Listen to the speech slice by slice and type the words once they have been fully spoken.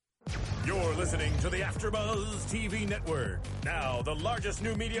You're listening to the AfterBuzz TV Network, now the largest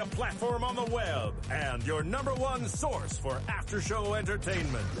new media platform on the web, and your number one source for after-show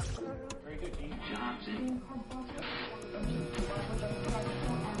entertainment. Very good, Gene Johnson.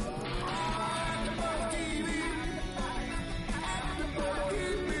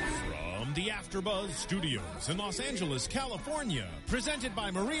 From the AfterBuzz Studios in Los Angeles, California, presented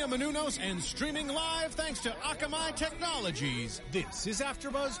by Maria Menounos and streaming live thanks to Akamai Technologies. This is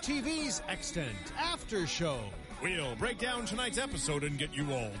AfterBuzz TV's Extant After Show. We'll break down tonight's episode and get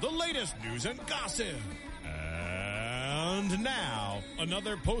you all the latest news and gossip. And now,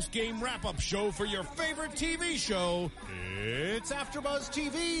 another post-game wrap-up show for your favorite TV show. It's AfterBuzz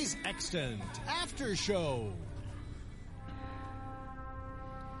TV's Extant After Show.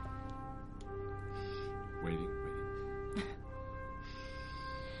 Waiting.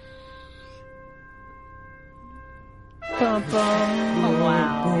 Bum, bum. Oh,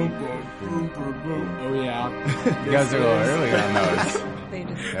 wow. Oh, yeah. You guys are a little early on those. They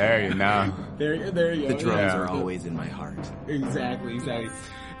just... There you go. There you go. The drums Yeah. are always in my heart. Exactly.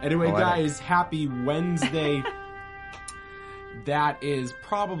 Anyway, I like guys, happy Wednesday. That is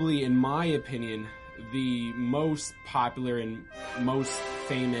probably, in my opinion, the most popular and most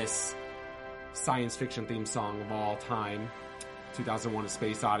famous science fiction theme song of all time. 2001: A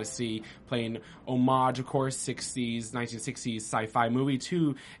Space Odyssey, playing homage, of course, 1960s sci-fi movie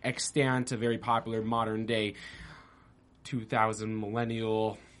to Extant, a very popular modern day 2000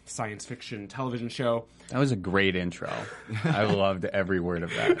 millennial science fiction television show. That was a great intro. I loved every word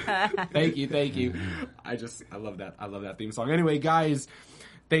of that. Thank you. I love that. I love that theme song. Anyway, guys,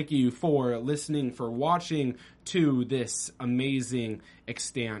 thank you for listening, for watching to this amazing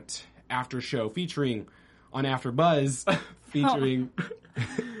Extant after show featuring on AfterBuzz, featuring,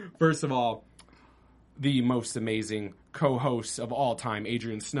 first of all, the most amazing co-host of all time,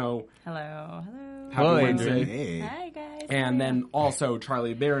 Adrian Snow. Hello. Happy Wednesday. Hey. Hi, guys. And then also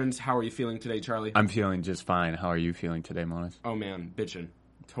Charlie Behrens. How are you feeling today, Charlie? I'm feeling just fine. How are you feeling today, Monas? Oh, man, bitchin'.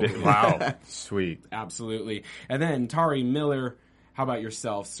 Totally. Wow. Sweet. Absolutely. And then Tari Miller. How about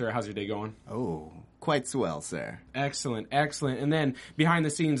yourself, sir? How's your day going? Oh, quite swell, sir. Excellent. And then behind the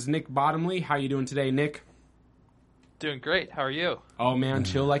scenes, Nick Bottomley. How you doing today, Nick? Doing great. How are you? Oh, man,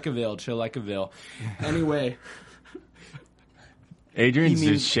 chill like a Ville. Anyway. Adrian's He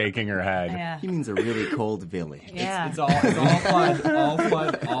means- just shaking her head. Yeah. He means a really cold village. Yeah. It's all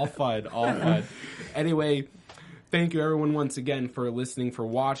fun. Anyway, thank you everyone once again for listening, for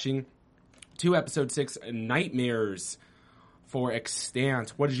watching to episode 6, Nightmares for Extant.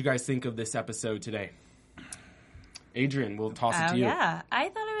 What did you guys think of this episode today? Adrian, we'll toss it to you. Yeah, I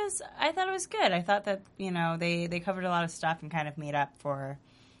thought it was good. I thought that, they covered a lot of stuff and kind of made up for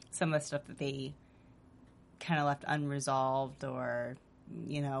some of the stuff that they kind of left unresolved, or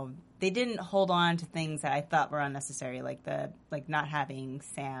they didn't hold on to things that I thought were unnecessary, like not having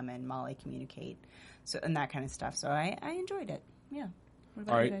Sam and Molly communicate, and that kind of stuff. So I enjoyed it. Yeah. What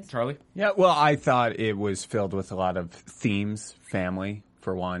about All you right, guys? Charlie? Yeah, well, I thought it was filled with a lot of themes. Family,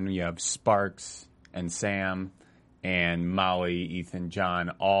 for one. You have Sparks and Sam and Molly, Ethan,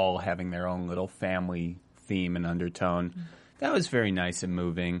 John, all having their own little family theme and undertone. Mm-hmm. That was very nice and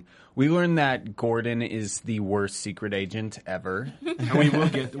moving. We learned that Gordon is the worst secret agent ever. And we will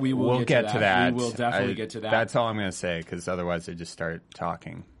get to that. We will definitely get to that. That's all I'm going to say, because otherwise I just start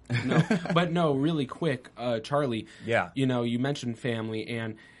talking. No, really quick, Charlie. Yeah. You mentioned family,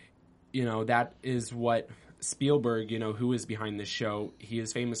 and that is what Spielberg, who is behind this show, he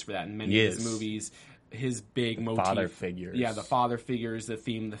is famous for that in many of his movies. His big motif, father figures. Yeah, the father figures, the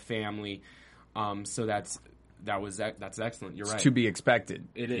theme, the family. So that's excellent. You're right. It's to be expected.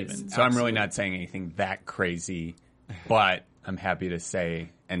 It is. Even. So I'm really not saying anything that crazy, but I'm happy to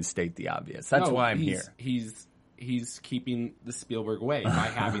say and state the obvious. That's why I'm here. He's keeping the Spielberg way by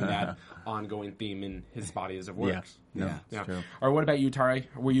having that ongoing theme in his body of work. Yeah, it's true. All right, what about you, Tari?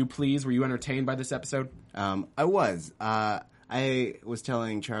 Were you pleased? Were you entertained by this episode? I was. I was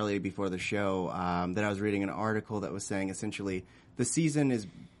telling Charlie before the show that I was reading an article that was saying essentially the season is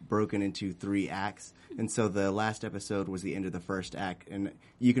broken into 3 acts, and so the last episode was the end of the first act, and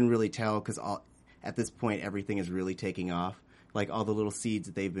you can really tell because at this point everything is really taking off. Like all the little seeds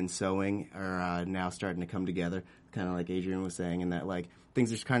that they've been sowing are now starting to come together, kind of like Adrian was saying, and that like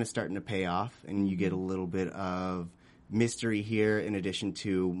things are kind of starting to pay off, and you get a little bit of mystery here in addition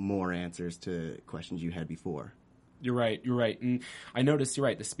to more answers to questions you had before. You're right. And I noticed, you're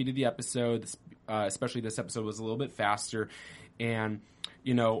right, the speed of the episode, especially this episode, was a little bit faster. And,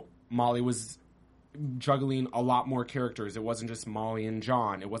 Molly was juggling a lot more characters. It wasn't just Molly and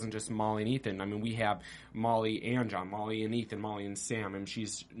John. It wasn't just Molly and Ethan. I mean, we have Molly and John, Molly and Ethan, Molly and Sam, and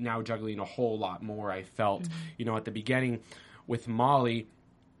she's now juggling a whole lot more, I felt. You know, at the beginning with Molly,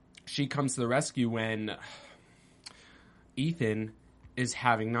 she comes to the rescue when Ethan is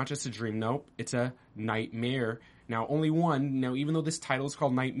having not just a dream, nope, it's a nightmare. Now, only one. Now, even though this title is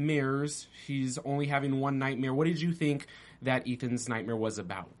called Nightmares, he's only having one nightmare. What did you think that Ethan's nightmare was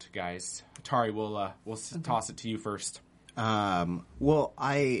about, guys? Tari, we'll toss it to you first. Well,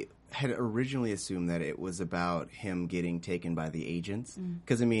 I had originally assumed that it was about him getting taken by the agents.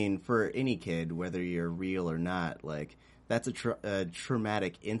 Because, I mean, for any kid, whether you're real or not, like, that's a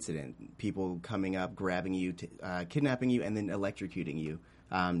traumatic incident. People coming up, grabbing you, kidnapping you, and then electrocuting you.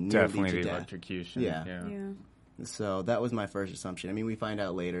 Definitely the death. electrocution. Yeah. So that was my first assumption. I mean, we find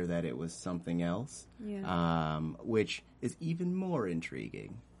out later that it was something else, which is even more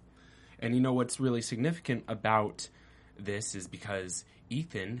intriguing. And you know what's really significant about this is because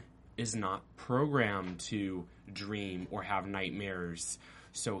Ethan is not programmed to dream or have nightmares.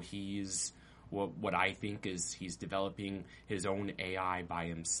 So he's, what I think is he's developing his own AI by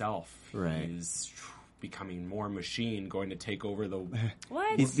himself. Right. He's becoming more machine, going to take over the...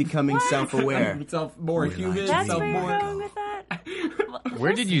 What? He's becoming self-aware. More human. That's where you're more... going with that?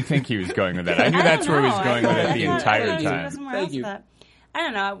 Where did you think he was going with that? I knew that's where he was going with it the entire time. Thank you. I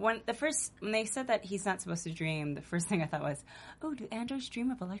don't know. When they said that he's not supposed to dream, the first thing I thought was, "Oh, do androids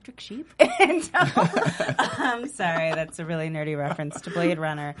dream of electric sheep?" And, I'm sorry, that's a really nerdy reference to Blade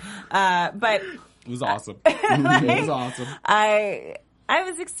Runner, but It was awesome. It was awesome. I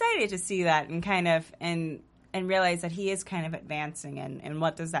was excited to see that and kind of and realize that he is kind of advancing and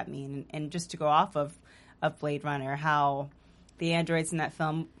what does that mean? And just to go off of Blade Runner, how the androids in that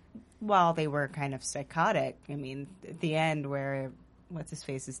film, while they were kind of psychotic, I mean, at the end where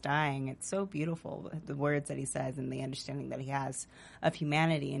what's-his-face is dying, it's so beautiful, the words that he says and the understanding that he has of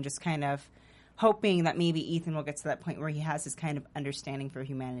humanity, and just kind of hoping that maybe Ethan will get to that point where he has this kind of understanding for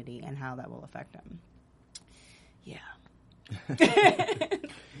humanity and how that will affect him. Yeah.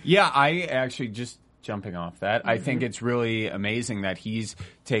 Yeah, I actually, just jumping off that, I think it's really amazing that he's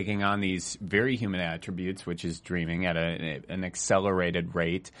taking on these very human attributes, which is dreaming at an accelerated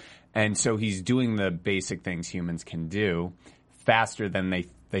rate. And so he's doing the basic things humans can do faster than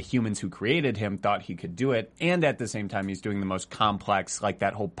the humans who created him thought he could do it. And at the same time, he's doing the most complex, like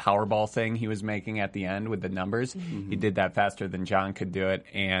that whole Powerball thing he was making at the end with the numbers. He did that faster than John could do it.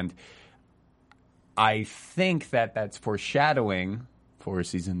 And I think that that's foreshadowing for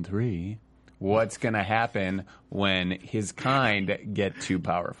season 3 what's going to happen when his kind get too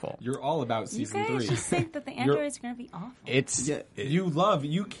powerful. You're all about season 3. You guys just think that the androids are going to be awful. It's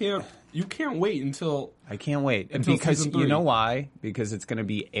You can't wait until... I can't wait. Until Because season 3. you know why? Because it's going to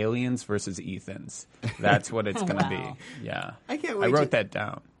be aliens versus Ethans. That's what it's going to Wow. be. Yeah. I can't I wait wrote that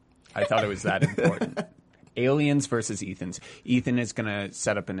down. I thought it was that important. Aliens versus Ethans. Ethan is going to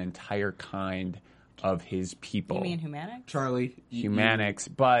set up an entire kind of his people. You mean humanic? Charlie... Humanics,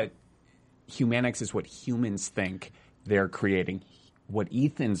 but Humanics is what humans think they're creating. What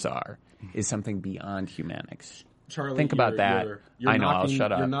Ethans are is something beyond Humanics. Charlie, think about that. I know, I'll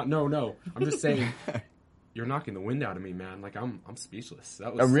shut up. No. I'm just saying, you're knocking the wind out of me, man. Like I'm speechless.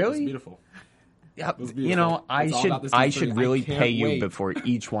 That was, really? that was beautiful. Yeah, was you know, beautiful. I It's all about this I history. should really I can't pay you wait. before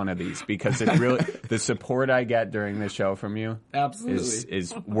each one of these because it really the support I get during the show from you Absolutely.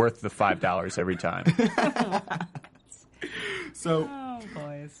 is worth the $5 every time. So, Oh,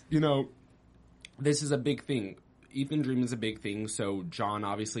 boys. you know, this is a big thing. Ethan Dream is a big thing, so John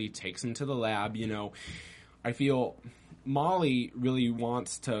obviously takes him to the lab. You know, I feel Molly really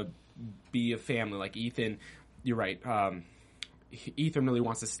wants to be a family. Like Ethan, you're right. Ethan really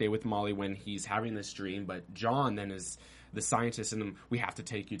wants to stay with Molly when he's having this dream, but John then is the scientist in him. We have to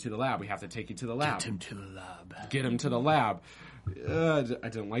take you to the lab. We have to take you to the lab. Get him to the lab. Get him to the lab. I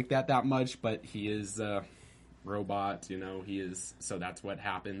don't like that much, but he is a robot, you know, he is, so that's what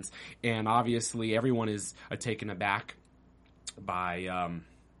happens. And obviously everyone is taken aback by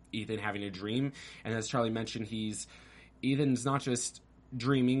Ethan having a dream. And as Charlie mentioned, Ethan's not just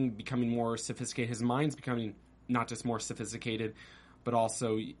dreaming, becoming more sophisticated. His mind's becoming not just more sophisticated, but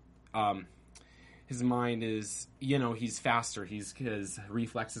also his mind is, you know, he's faster. His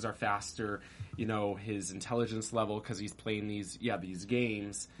reflexes are faster. You know, his intelligence level, because he's playing these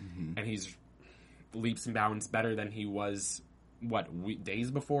games, and he's leaps and bounds better than he was,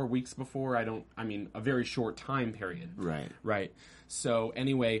 days before, weeks before? A very short time period. Right. So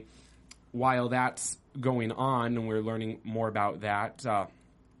anyway, while that's going on and we're learning more about that,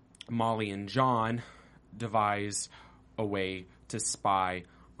 Molly and John devise a way to spy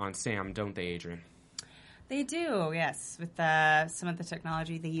on Sam, don't they, Adrian? They do, yes, with some of the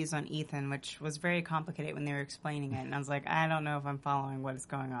technology they use on Ethan, which was very complicated when they were explaining it. And I was like, I don't know if I'm following what is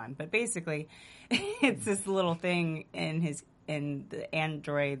going on. But basically, it's this little thing in the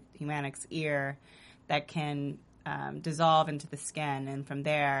android Humanix ear that can dissolve into the skin, and from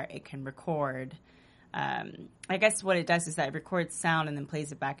there it can record. I guess what it does is that it records sound and then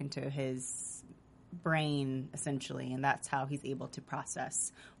plays it back into his brain, essentially, and that's how he's able to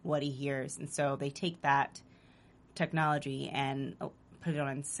process what he hears. And so they take that technology and put it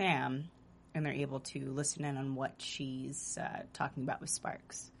on Sam, and they're able to listen in on what she's talking about with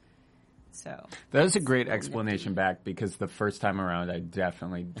Sparks. So that was a great explanation back, because the first time around I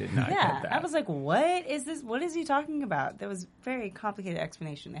definitely did not get that. I was like, what is this? What is he talking about? There was very complicated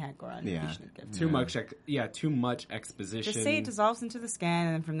explanation they had going on. Yeah. Too much exposition. Just say it dissolves into the skin,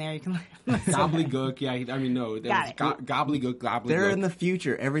 and then from there you can Gobbledygook, gobbledygook. They're in the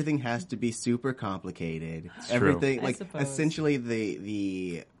future. Everything has to be super complicated. Everything, I like, suppose. essentially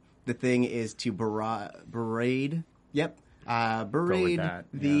the thing is to berate. Yep. Berate that,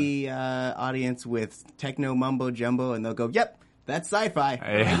 the audience with techno mumbo jumbo, and they'll go, "Yep, that's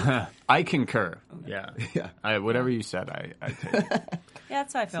sci-fi." I concur. Yeah. Whatever you said, I take it. Yeah,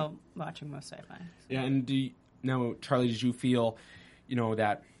 that's how I feel watching most sci-fi. Yeah, and Charlie, did you feel,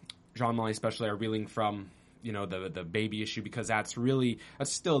 that John and Molly especially are reeling from, the baby issue, because that's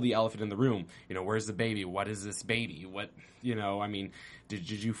still the elephant in the room. Where's the baby? What is this baby? What, did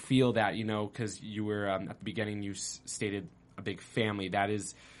you feel that, because you were, at the beginning, you stated a big family.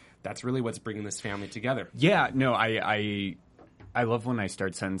 That's really what's bringing this family together. Yeah, no, I love when I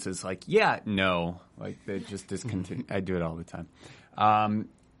start sentences like, yeah, no, like they just discontinue. I do it all the time.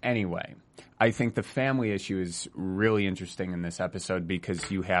 Anyway, I think the family issue is really interesting in this episode, because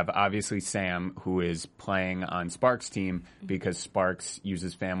you have obviously Sam, who is playing on Sparks' team because Sparks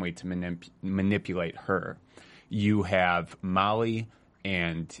uses family to manipulate her. You have Molly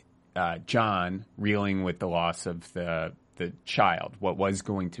and John reeling with the loss of the child, what was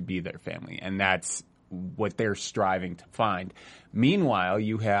going to be their family, and that's what they're striving to find. Meanwhile,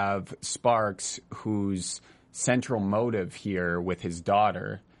 you have Sparks, whose central motive here with his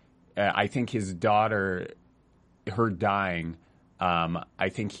daughter, I think his daughter, her dying, I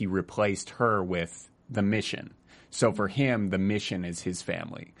think he replaced her with the mission. So for him, the mission is his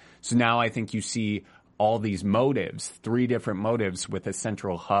family. So now I think you see all these motives, 3 different motives with a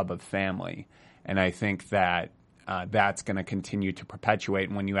central hub of family. And I think that that's going to continue to perpetuate.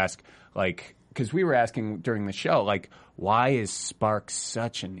 And when you ask, because we were asking during the show, why is Sparks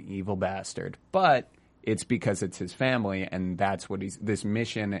such an evil bastard? But it's because it's his family, and that's what this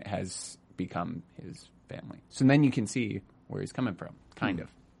mission has become his family. So then you can see where he's coming from, kind of.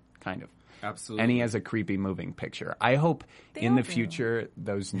 Absolutely. And he has a creepy moving picture. I hope in the future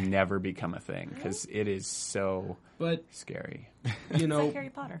those never become a thing, because it is so scary. It's like Harry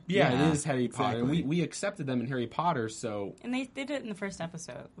Potter. Yeah, it is Harry Potter. And we accepted them in Harry Potter, so... And they did it in the first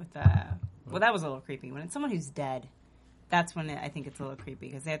episode with... well, that was a little creepy. When it's someone who's dead, that's when I think it's a little creepy,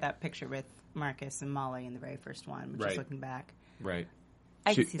 because they had that picture with Marcus and Molly in the very first one, which is looking back. Right.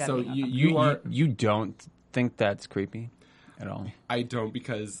 I can see that being you don't think that's creepy at all? I don't,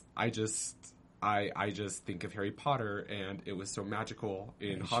 because I just think of Harry Potter, and it was so magical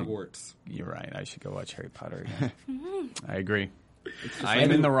in Hogwarts. You're right. I should go watch Harry Potter again. I agree.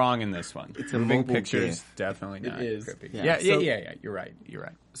 I'm in the wrong in this one. It's a moving mobile pictures, gift. definitely not is. creepy. Yeah. Yeah. You're right.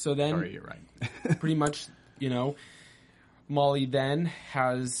 So then, Sorry, you're right. pretty much, Molly then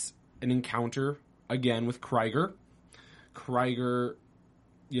has an encounter again with Krieger. Krieger,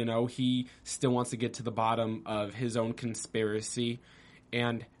 he still wants to get to the bottom of his own conspiracy.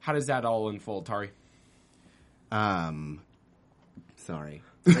 And how does that all unfold, Tari? Sorry.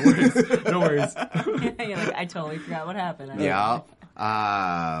 No worries. You're like, I totally forgot what happened. Yeah.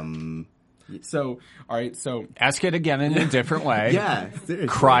 So, all right. So ask it again in a different way. Yeah. Seriously.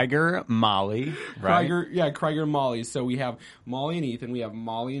 Krieger, Molly, right? Krieger and Molly. So we have Molly and Ethan. We have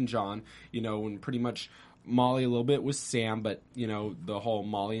Molly and John. And pretty much Molly a little bit with Sam, but the whole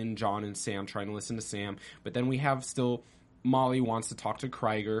Molly and John and Sam trying to listen to Sam. But then we have still Molly wants to talk to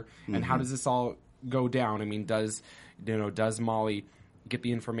Krieger. And how does this all go down? I mean, does Molly get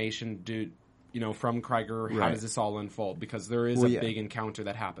the information from Krieger? How does this all unfold? Because there is a big encounter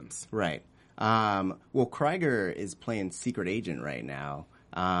that happens. Right. Well, Krieger is playing secret agent right now.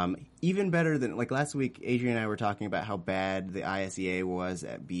 Even better than, last week, Adrian and I were talking about how bad the ISEA was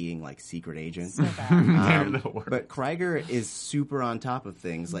at being, secret agents. So bad. But Krieger is super on top of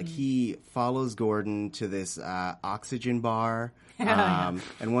things. He follows Gordon to this oxygen bar, and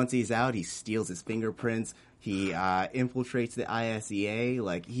once he's out, he steals his fingerprints, He infiltrates the ISEA.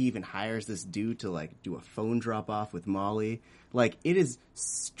 Like, he even hires this dude to, like, do a phone drop-off with Molly. Like, it is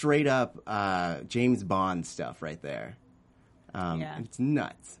straight up James Bond stuff right there. Yeah. It's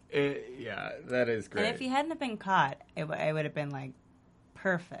nuts. Yeah, that is great. And if he hadn't have been caught, it would have been, like,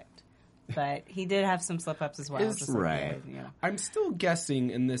 perfect. But he did have some slip-ups as well. Just like right. you know. I'm still guessing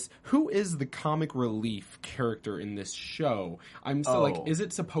in this, who is the comic relief character in this show? I'm still like, is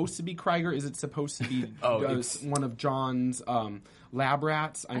it supposed to be Krieger? Is it supposed to be one of John's lab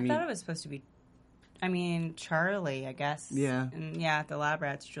rats? I thought it was supposed to be, Charlie, I guess. Yeah. And yeah, the lab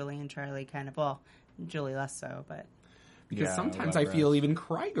rats, Julie and Charlie kind of, well, Julie less so, but... Because sometimes I feel even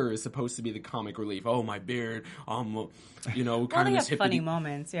Krieger is supposed to be the comic relief. Oh, my beard. Kind well, of they this have funny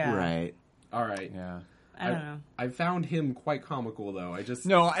moments, yeah. Right. All right. Yeah. I don't know. I found him quite comical, though.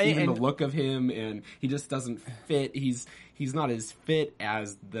 The look of him, and he just doesn't fit. He's not as fit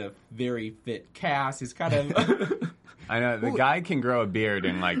as the very fit Cass. He's kind of... I know, the guy can grow a beard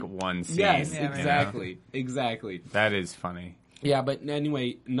in, like, one scene. Yes, Yeah, right. exactly. Exactly. That is funny. Yeah, but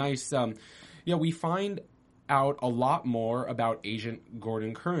anyway, nice. We find out a lot more about Agent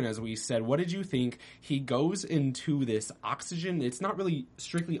Gordon Kern, as we said. What did you think? He goes into this oxygen. It's not really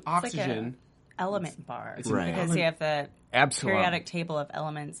strictly oxygen. Like element bar. Right. Because you have the Absalom. periodic table of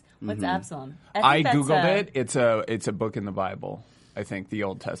elements. What's Absalom? I think Googled that's it. It's a book in the Bible, I think, the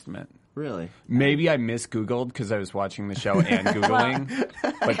Old Testament. Really? Maybe I mis-Googled because I was watching the show and Googling,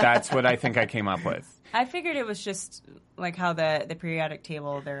 but that's what I think I came up with. I figured it was just like how the periodic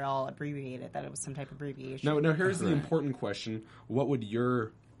table, they're all abbreviated, that it was some type of abbreviation. No, here's the important question. What would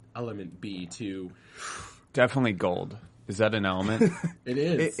your element be to... Definitely gold. Is that an element? It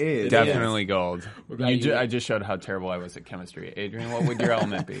is. It is. Definitely gold. about you? I just showed how terrible I was at chemistry. Adrian, what would your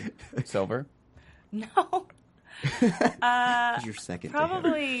element be? Silver? No. Who's your second?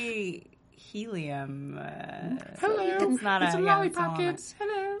 Probably helium. Hello. It's not it's a a yeah, lollipop, it's a kids.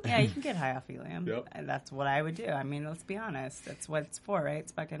 Hello. Yeah, you can get high off helium. Yep. And that's what I would do. Let's be honest. That's what it's for, right?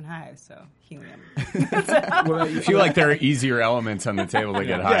 It's fucking high, so helium. I feel like there are easier elements on the table to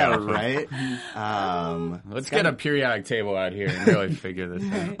get high Yeah, off of. right? Let's get a periodic table out here and really figure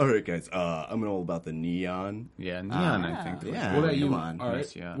this out. All right, guys. I'm all about the neon. Yeah, neon, I think. Yeah. What about you? Come on. All right.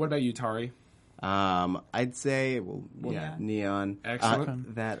 Yes, yeah. What about you, Tari? I'd say, yeah. neon.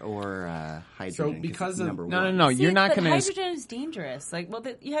 Excellent. That or hydrogen. So 'cause because it's of- number No, one. you're not but going to... hydrogen is dangerous. Like, well,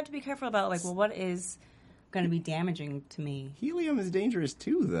 you have to be careful about, like, well, what is going to be damaging to me? Helium is dangerous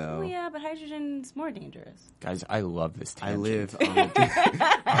too, though. Oh, yeah, but hydrogen's more dangerous. Guys, I love this I tangent. live on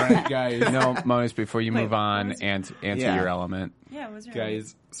the All right, guys. No, Moniz, before you move what on, was it? answer Yeah. your element. Yeah, what was your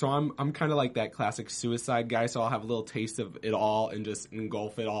Guys, so I'm kind of like that classic suicide guy, so I'll have a little taste of it all and just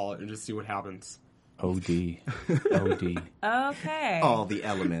engulf it all and just see what happens. OD. Okay. all the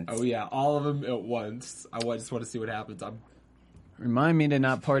elements. Oh yeah, all of them at once. Just want to see what happens. Remind me to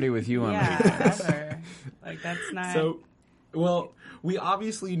not party with you on the weekend. Yeah, ever. Like, that's not Well, we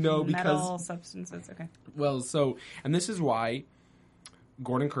obviously know metal because substances. Okay. and this is why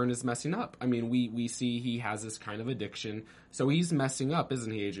Gordon Kern is messing up. I mean, we see he has this kind of addiction, so he's messing up,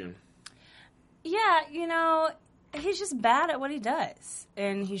 isn't he, Adrian? Yeah, he's just bad at what he does,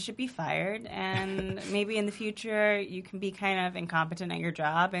 and he should be fired, and maybe in the future you can be kind of incompetent at your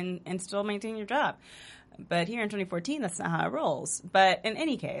job and still maintain your job. But here in 2014, that's not how it rolls. But in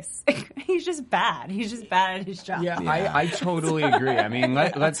any case, he's just bad. He's just bad at his job. Yeah, I totally agree. I mean,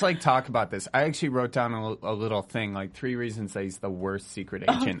 let's talk about this. I actually wrote down a little thing, like 3 reasons that he's the worst secret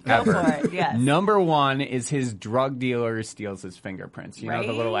agent Go ever. for it, yes. Number 1 is his drug dealer steals his fingerprints. You know,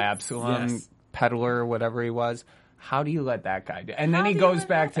 the little Right? Absalom Yes. peddler or whatever he was. How do you let that guy do? And then How he do you goes let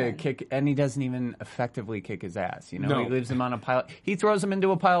back that to happen? kick, and he doesn't even effectively kick his ass. You know, No. he leaves him on a pile. He throws him into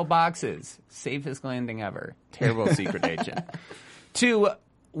a pile of boxes. Safest landing ever. Terrible secret agent. 2,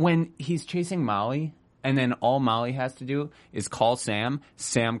 when he's chasing Molly, and then all Molly has to do is call Sam.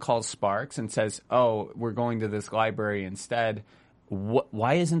 Sam calls Sparks and says, "Oh, we're going to this library instead."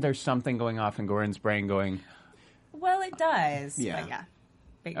 Why isn't there something going off in Gordon's brain going, Well, it does. Yeah. But yeah.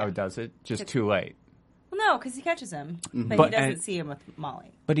 But "Oh, does it? Just too late." Well, no, because he catches him, but But- he doesn't and- see him with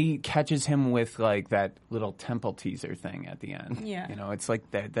Molly. But he catches him with, like, that little temple teaser thing at the end. Yeah. You know, it's like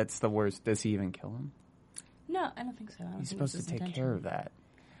that's the worst. Does he even kill him? No, I don't think so. I don't He's think supposed it's to his take intention. care of that.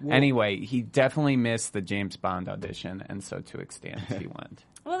 Anyway, he definitely missed the James Bond audition, and so to extent he went.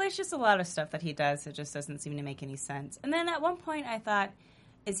 Well, there's just a lot of stuff that he does that just doesn't seem to make any sense. And then at one point I thought,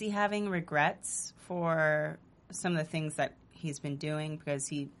 is he having regrets for some of the things that he's been doing? Because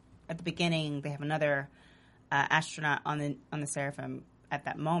at the beginning, they have another astronaut on the Seraphim at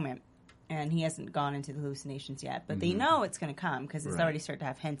that moment, and he hasn't gone into the hallucinations yet. But they know it's going to come because it's already started to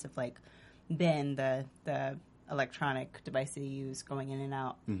have hints of, like, bin, the electronic device that he used going in and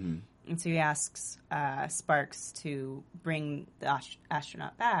out. Mm-hmm. And so he asks Sparks to bring the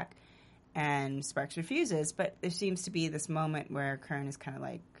astronaut back, and Sparks refuses. But there seems to be this moment where Kurn is kind of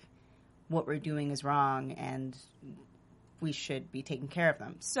like, what we're doing is wrong, and we should be taking care of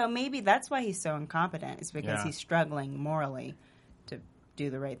them. So maybe that's why he's so incompetent, is because he's struggling morally to do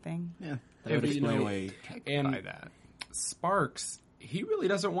the right thing. Yeah, that would explain why. And that. Sparks, he really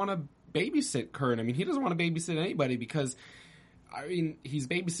doesn't want to babysit Kurn. I mean, he doesn't want to babysit anybody because, I mean, he's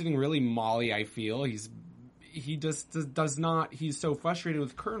babysitting really Molly, I feel. He just does not, he's so frustrated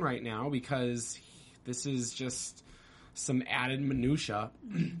with Kurn right now because this is just some added minutia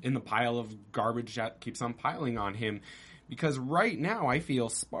in the pile of garbage that keeps on piling on him. Because right now, I feel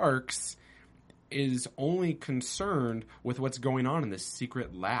Sparks is only concerned with what's going on in this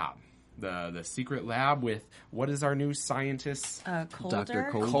secret lab. The secret lab with, what is our new scientist? Coulter? Dr.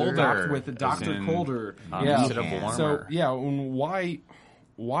 Coulter. Coulter. With Dr. Coulter. So,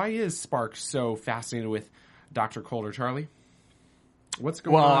 why is Sparks so fascinated with Dr. Coulter, Charlie? What's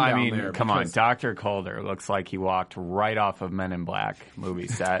going on down there? Come on. Dr. Coulter looks like he walked right off of Men in Black movie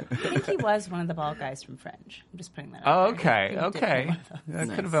set. I think he was one of the bald guys from Fringe. I'm just putting that out Oh, there. okay. That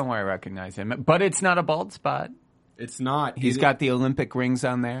could have been where I recognize him. But it's not a bald spot. It's not. He's got the Olympic rings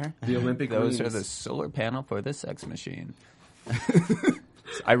on there. The Olympic rings. Those are the solar panel for the sex machine.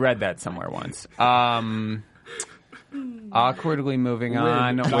 I read that somewhere once. Awkwardly moving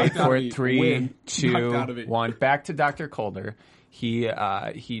on. Wait for it. 3, 2, 1. Back to Dr. Coulter.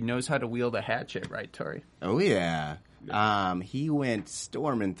 He knows how to wield a hatchet, right, Tori? Oh yeah. He went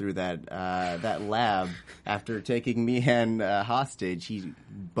storming through that lab after taking Meehan hostage. He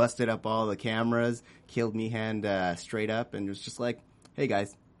busted up all the cameras, killed Meehan straight up, and was just like, "Hey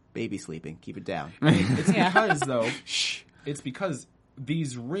guys, baby sleeping, keep it down." It's because though, it's because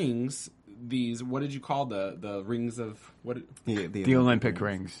these rings. These, what did you call the rings of what? The Olympic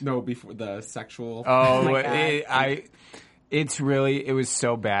rings. No, before the sexual. It was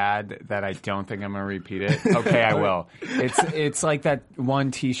so bad that I don't think I'm gonna repeat it. Okay, I will. It's like that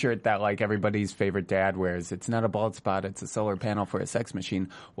one T-shirt that like everybody's favorite dad wears. It's not a bald spot. It's a solar panel for a sex machine.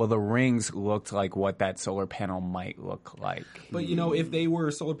 Well, the rings looked like what that solar panel might look like. But if they were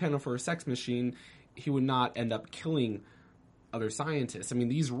a solar panel for a sex machine, he would not end up killing other scientists. I mean,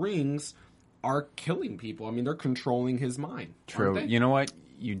 these rings are killing people. I mean, they're controlling his mind. True. You know what?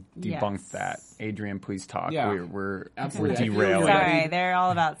 You debunked that. Adrian, please talk. Yeah. We're Absolutely. derailing. Sorry, they're all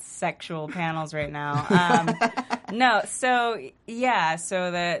about sexual panels right now. So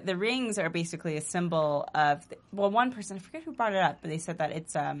the rings are basically a symbol of, one person, I forget who brought it up, but they said that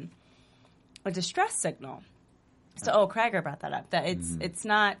it's a distress signal. So, Krager brought that up, that it's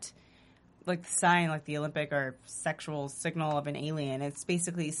not like the sign, like the Olympic or sexual signal of an alien. It's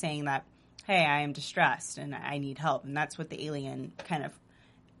basically saying that, hey, I am distressed and I need help. And that's what the alien kind of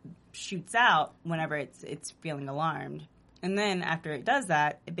shoots out whenever it's feeling alarmed. And then after it does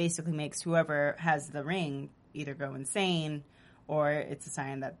that, it basically makes whoever has the ring either go insane or it's a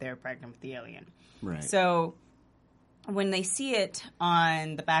sign that they're pregnant with the alien. Right. So when they see it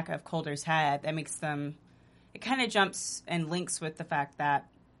on the back of Coulter's head, that makes them... It kind of jumps and links with the fact that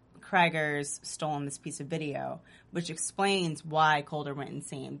Krager's stolen this piece of video, which explains why Coulter went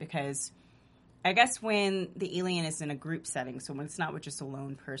insane. Because I guess when the alien is in a group setting, so when it's not with just a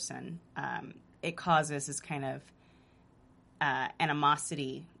lone person, it causes this kind of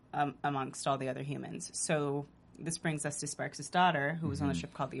animosity amongst all the other humans. So this brings us to Sparks' daughter, who was on a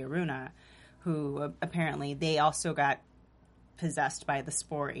ship called the Aruna, who apparently they also got possessed by the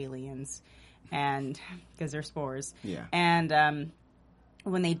spore aliens, and because they're spores. Yeah. And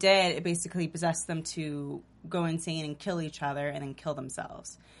when they did, it basically possessed them to go insane and kill each other and then kill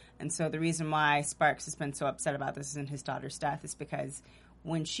themselves. And so the reason why Sparks has been so upset about this and his daughter's death is because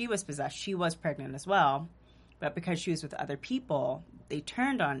when she was possessed, she was pregnant as well. But because she was with other people, they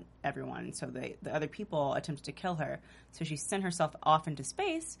turned on everyone. So the other people attempted to kill her. So she sent herself off into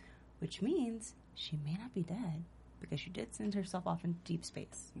space, which means she may not be dead because she did send herself off into deep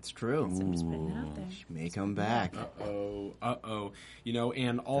space. It's true. So I'm just putting it out there. She may come back. Uh-oh.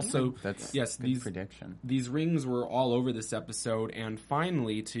 And also, That's yes, good prediction. These rings were all over this episode, and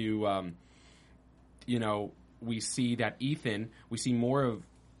finally we see that Ethan, we see more of,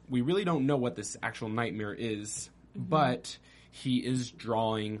 we really don't know what this actual nightmare is, but he is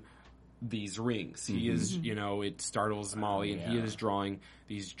drawing these rings. He is, it startles Molly, and he is drawing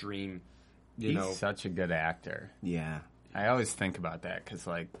these dream, He's such a good actor. Yeah. I always think about that because,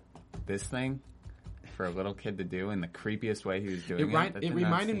 like, this thing, for a little kid to do in the creepiest way he was doing it. It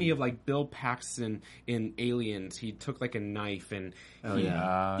reminded me of like Bill Paxton in Aliens. He took like a knife and the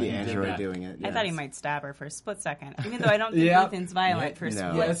android doing it. I yes. thought he might stab her for a split second, even though I don't think Yeah. Ethan's violent for a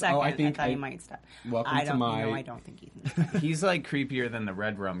No. split Yes. second. Oh, I think thought he might stab. Welcome I to don't. my- I don't think Ethan's violent. He's like creepier than the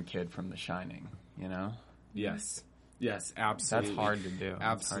Red Rum kid from The Shining, you know? Yes. Yes, absolutely. That's hard to do. That's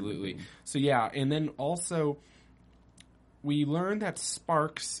hard to Absolutely. do. So yeah, and then also we learned that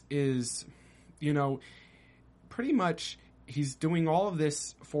Sparks is, pretty much he's doing all of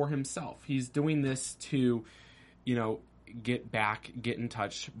this for himself. He's doing this to, get in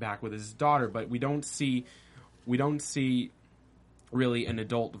touch back with his daughter, but we don't see really an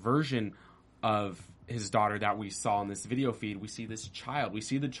adult version of his daughter that we saw in this video feed. We see this child. We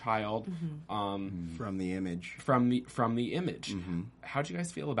see the child From the image. from the image. How'd you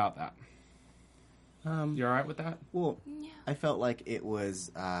guys feel about that? You all right with that? Well, I felt like it was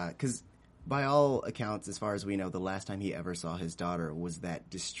because by all accounts, as far as we know, the last time he ever saw his daughter was that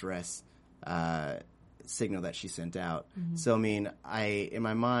distress signal that she sent out. So, I mean, in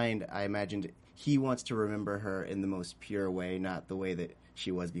my mind, I imagined he wants to remember her in the most pure way, not the way that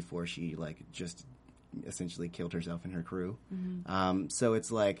she was before she, just essentially killed herself and her crew. So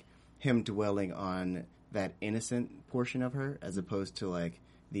it's like him dwelling on that innocent portion of her as opposed to,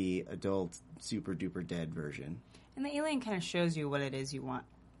 the adult, super-duper dead version. And the alien kind of shows you what it is you want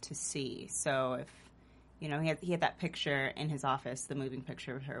to see. So if, he had that picture in his office, the moving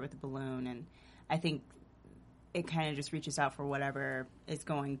picture of her with the balloon, and I think it kind of just reaches out for whatever is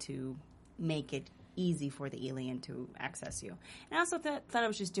going to make it easy for the alien to access you. And I also thought I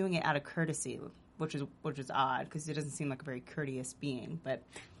was just doing it out of courtesy, which is odd, because it doesn't seem like a very courteous being, but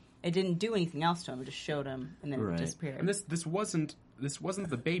it didn't do anything else to him. It just showed him, and then it disappeared. And this wasn't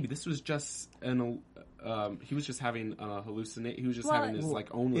the baby. This was just he was just having a hallucination. He was just having his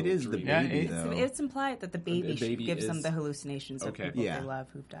own it little is the dream. baby, though. It's implied that the baby, baby gives them is- the hallucinations of Okay. people Yeah. they love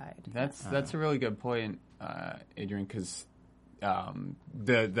who've died. That's a really good point, Adrian, because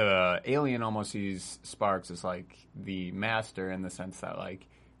the alien almost sees Sparks as like the master in the sense that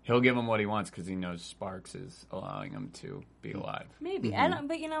he'll give him what he wants because he knows Sparks is allowing him to be alive. Maybe. I don't,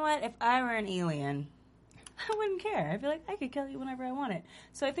 but you know what? If I were an alien, I wouldn't care. I'd be like, I could kill you whenever I wanted.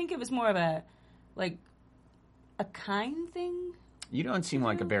 So I think it was more of a kind thing. You don't seem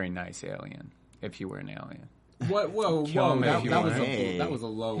like a very nice alien if you were an alien. What? Whoa! Kill him if you That was want. that was a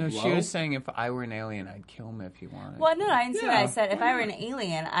low No, blow. she was saying if I were an alien, I'd kill him if he wanted. Well, no, I didn't say that. I Yeah, said if I were an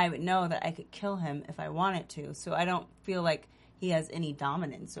alien, I would know that I could kill him if I wanted to. So I don't feel like he has any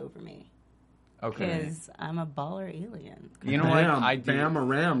dominance over me. Okay. Because I'm a baller alien. You know what? Bam, I do. Bam,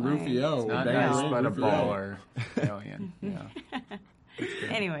 Ram, Rufio. It's not Bam, nice, Ram, but a Rufio. baller alien. Yeah.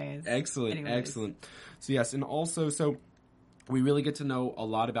 Anyways. Excellent. So yes, and also, so we really get to know a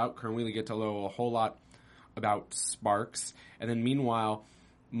lot about Kern. We really get to know a whole lot about Sparks. And then meanwhile,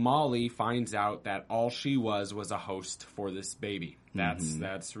 Molly finds out that all she was a host for this baby.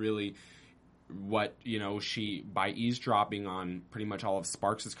 That's really what, she, by eavesdropping on pretty much all of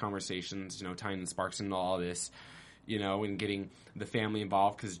Sparks' conversations, tying Sparks into all this, and getting the family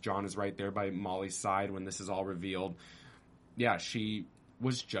involved because John is right there by Molly's side when this is all revealed. Yeah, she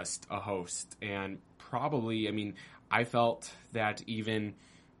was just a host. And probably, I felt that even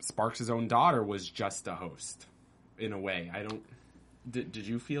Sparks' own daughter was just a host in a way. Did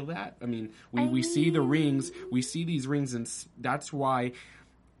you feel that? We see the rings, we see these rings, and that's why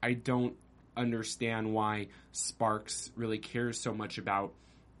I don't understand why Sparks really cares so much about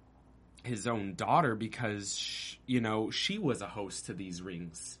his own daughter because, she was a host to these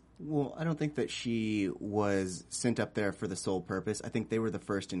rings. Well, I don't think that she was sent up there for the sole purpose. I think they were the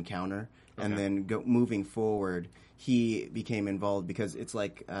first encounter, and then moving forward, he became involved because it's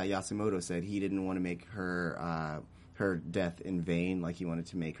like Yasumoto said, he didn't want to make her her death in vain. Like he wanted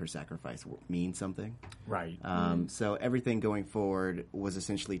to make her sacrifice mean something. Right. So everything going forward was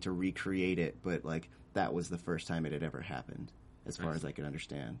essentially to recreate it, but that was the first time it had ever happened, as far as I can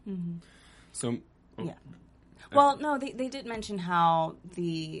understand. So, Yeah. Well, no, they did mention how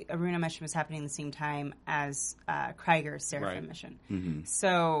the Aruna mission was happening at the same time as Krieger's Seraphim mission.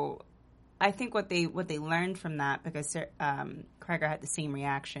 So I think what they learned from that, because Krieger had the same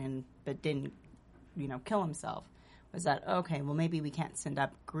reaction but didn't, kill himself, was that, okay, well, maybe we can't send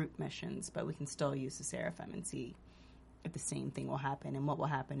up group missions, but we can still use the Seraphim and see if the same thing will happen and what will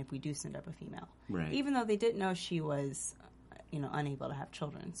happen if we do send up a female. Right. Even though they didn't know she was, unable to have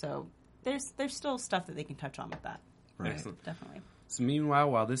children. So there's still stuff that they can touch on with that. Right. Excellent. Definitely. So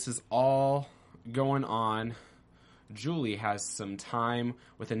meanwhile, while this is all going on, Julie has some time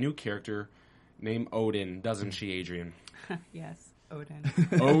with a new character named Odin, doesn't she, Adrian? Yes. Odin.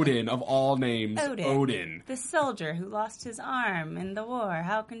 Odin, of all names. Odin. The soldier who lost his arm in the war.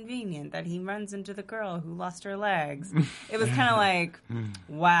 How convenient that he runs into the girl who lost her legs. It was kind of like,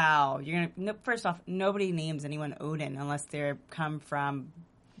 wow. You're gonna. No, first off, nobody names anyone Odin unless they come from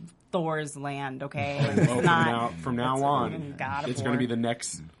Thor's land, okay? From now on, God of it's War. going to be the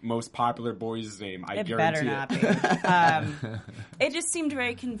next most popular boy's name. I It guarantee better not be. It just seemed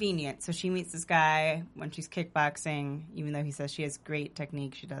very convenient. So she meets this guy when she's kickboxing, even though he says she has great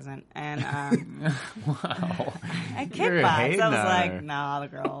technique, she doesn't. And Wow. I You're kickbox. hating I was on like, her. nah, the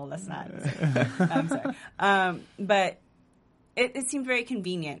girl, that's not. I'm sorry. But it seemed very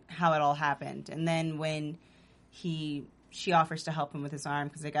convenient how it all happened. And then when she offers to help him with his arm,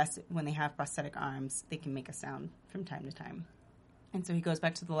 because I guess when they have prosthetic arms, they can make a sound from time to time. And so he goes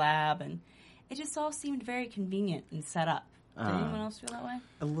back to the lab, and it just all seemed very convenient and set up. Did anyone else feel that way?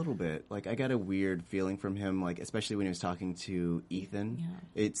 A little bit. Like, I got a weird feeling from him, like, especially when he was talking to Ethan.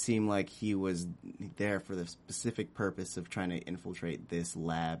 Yeah. It seemed like he was there for the specific purpose of trying to infiltrate this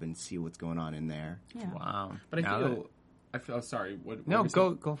lab and see what's going on in there. Yeah. Wow. But Now I feel sorry. What no, were we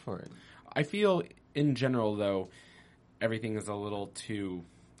saying? go for it. I feel, in general, though, everything is a little too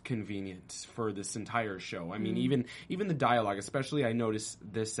convenient for this entire show. I mean, even the dialogue, especially I noticed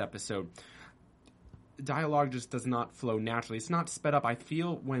this episode, dialogue just does not flow naturally. It's not sped up. I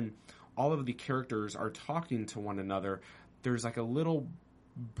feel when all of the characters are talking to one another, there's like a little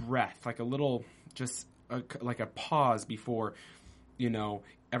breath, like a little like a pause before,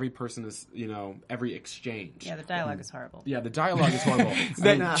 every person is, every exchange. Yeah, the dialogue is horrible. Yeah, the dialogue is horrible.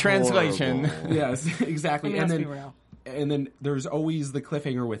 The translation. horrible. Yes, exactly. Let's be real. And then there's always the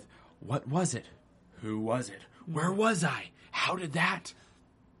cliffhanger with, what was it? Who was it? Where was I? How did that?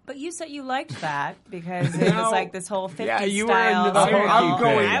 But you said you liked that because it was like this whole 50s Yeah, you were style into the serial. hockey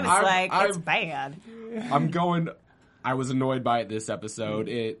thing. I was I'm- it's bad. I was annoyed by it this episode.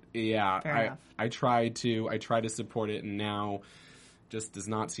 Fair enough. I tried to support it, and now just does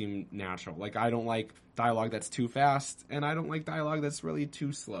not seem natural. Like, I don't like dialogue that's too fast, and I don't like dialogue that's really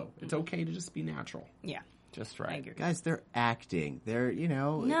too slow. It's okay to just be natural. Yeah. Just I right. agree. Guys, they're acting. They're,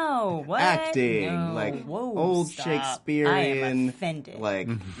 No, what? acting. No. Like, Whoa, old stop. Shakespearean. I am offended. Like,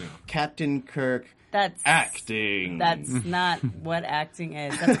 Captain Kirk. That's Acting. That's not what acting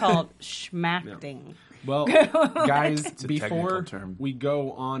is. That's called schmacting. Well, guys, a before technical term. we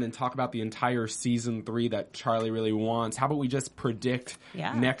go on and talk about the entire season 3 that Charlie really wants, how about we just predict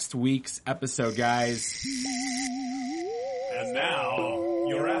next week's episode, guys? And now,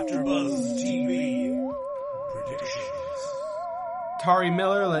 your AfterBuzz TV predictions. Tari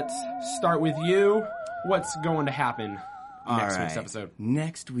Miller, let's start with you. What's going to happen next week's episode?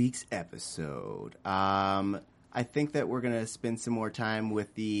 Next week's episode. I think that we're going to spend some more time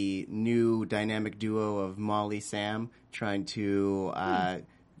with the new dynamic duo of Molly Sam trying to,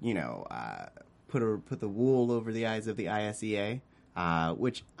 put the wool over the eyes of the ISEA,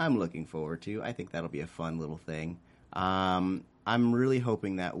 which I'm looking forward to. I think that'll be a fun little thing. I'm really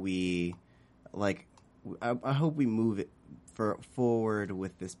hoping that I hope we move it forward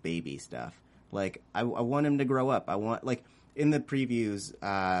with this baby stuff. Like, I want him to grow up. I want, like, in the previews,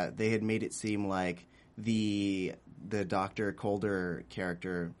 they had made it seem like the Dr. Calder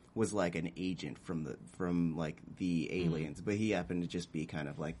character was like an agent from the aliens, but he happened to just be kind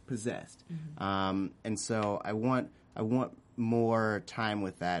of like possessed. And so I want more time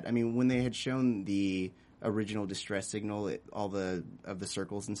with that. I mean, when they had shown the original distress signal, all the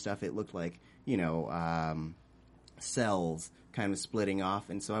circles and stuff, it looked like cells kind of splitting off,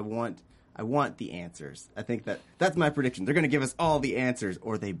 and so I want the answers. I think that's my prediction. They're going to give us all the answers,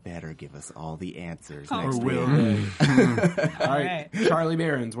 or they better give us all the answers next week. All right, Charlie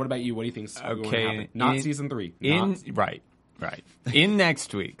Barons, what about you? What do you think's going to happen? Not season 3. Right. In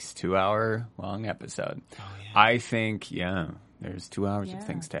next week's 2-hour-long episode, I think, there's 2 hours of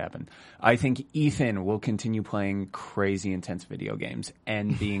things to happen. I think Ethan will continue playing crazy intense video games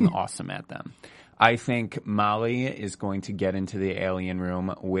and being awesome at them. I think Molly is going to get into the alien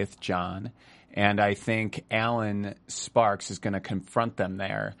room with John, and I think Alan Sparks is going to confront them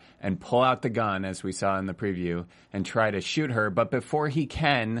there and pull out the gun, as we saw in the preview, and try to shoot her. But before he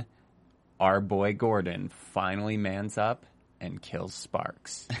can, our boy Gordon finally mans up and kills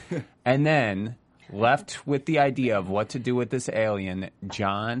Sparks. And then, left with the idea of what to do with this alien,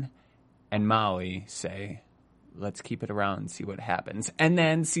 John and Molly say, let's keep it around and see what happens. And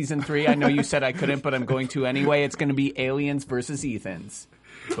then season 3, I know you said I couldn't, but I'm going to anyway. It's going to be aliens versus Ethans.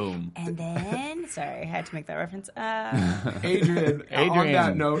 Boom. And then, sorry, I had to make that reference. Adrian, on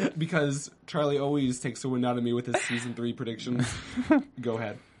that note, because Charlie always takes the wind out of me with his season 3 predictions, go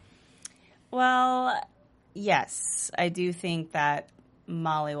ahead. Well, Yes, I do think that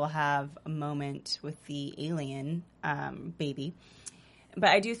Molly will have a moment with the alien baby. But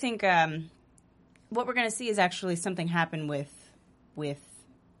I do think what we're going to see is actually something happen with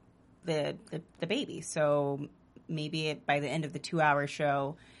the baby. So maybe by the end of the 2-hour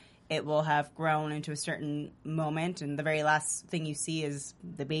show, it will have grown into a certain moment, and the very last thing you see is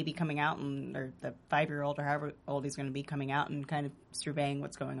the baby coming out, or the 5-year-old or however old he's going to be coming out and kind of surveying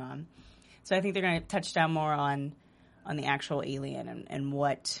what's going on. So I think they're going to touch down more on the actual alien and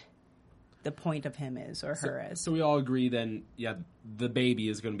what the point of him is or her is. So we all agree then, yeah, the baby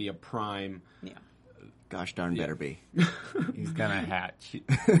is going to be a prime. Yeah. Gosh darn better be. He's going to hatch.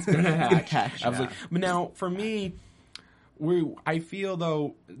 It's going to hatch. Hatch. Absolutely. But now, for me, I feel,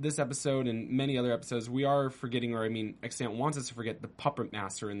 though, this episode and many other episodes, we are forgetting, or I mean, Extant wants us to forget the puppet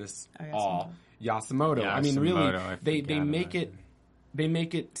master in this Yasumoto. I mean, really, they make it. They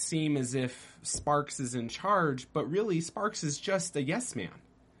make it seem as if Sparks is in charge, but really Sparks is just a yes man.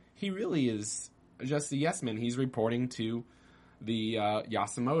 He really is just a yes man. He's reporting to the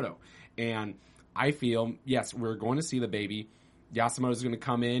Yasumoto. And I feel, yes, we're going to see the baby. Yasumoto's going to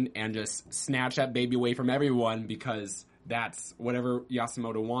come in and just snatch that baby away from everyone because that's whatever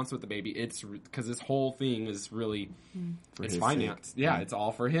Yasumoto wants with the baby. It's because this whole thing is really, it's finance. Sake. Yeah, it's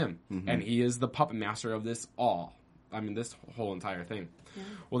all for him. Mm-hmm. And he is the puppet master of this all. I mean, this whole entire thing. Yeah.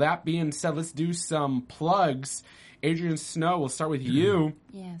 Well, that being said, let's do some plugs. Adrian Snow, we'll start with you.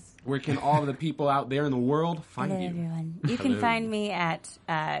 Yes. Where can all of the people out there in the world find Hello, you? Everyone. You can find me at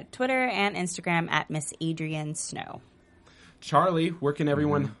Twitter and Instagram at Miss Adrian Snow. Charlie, where can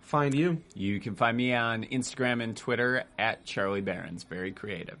everyone find you? You can find me on Instagram and Twitter at Charlie Barons. Very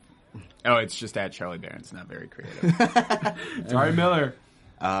creative. Oh, it's just at Charlie Barons, not very creative. Tari Miller.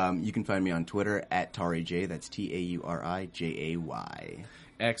 You can find me on Twitter at TariJ. That's TaurijAY.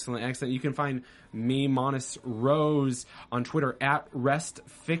 Excellent, excellent. You can find me, Monis Rose, on Twitter at Rest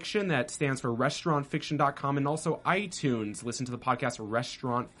Fiction. That stands for restaurantfiction.com, and also iTunes. Listen to the podcast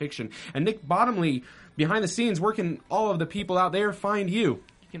Restaurant Fiction. And Nick Bottomley, behind the scenes, where can all of the people out there find you?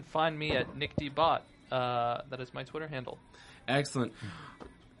 You can find me at NickDBot. That is my Twitter handle. Excellent.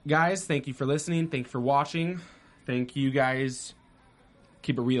 Guys, thank you for listening. Thank you for watching. Thank you, guys.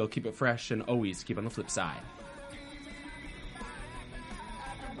 Keep it real, keep it fresh, and always keep on the flip side.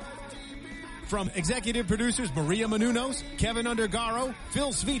 From executive producers Maria Menounos, Kevin Undergaro, Phil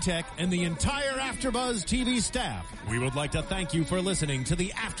Svitek, and the entire AfterBuzz TV staff, we would like to thank you for listening to the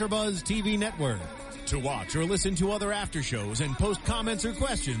AfterBuzz TV network. To watch or listen to other after shows and post comments or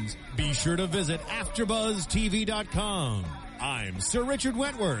questions, be sure to visit AfterBuzzTV.com. I'm Sir Richard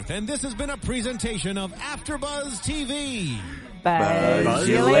Wentworth, and this has been a presentation of AfterBuzz TV. Buzz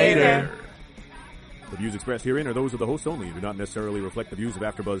you later. The views expressed herein are those of the hosts only and do not necessarily reflect the views of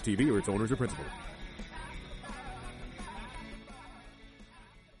AfterBuzz TV or its owners or principals.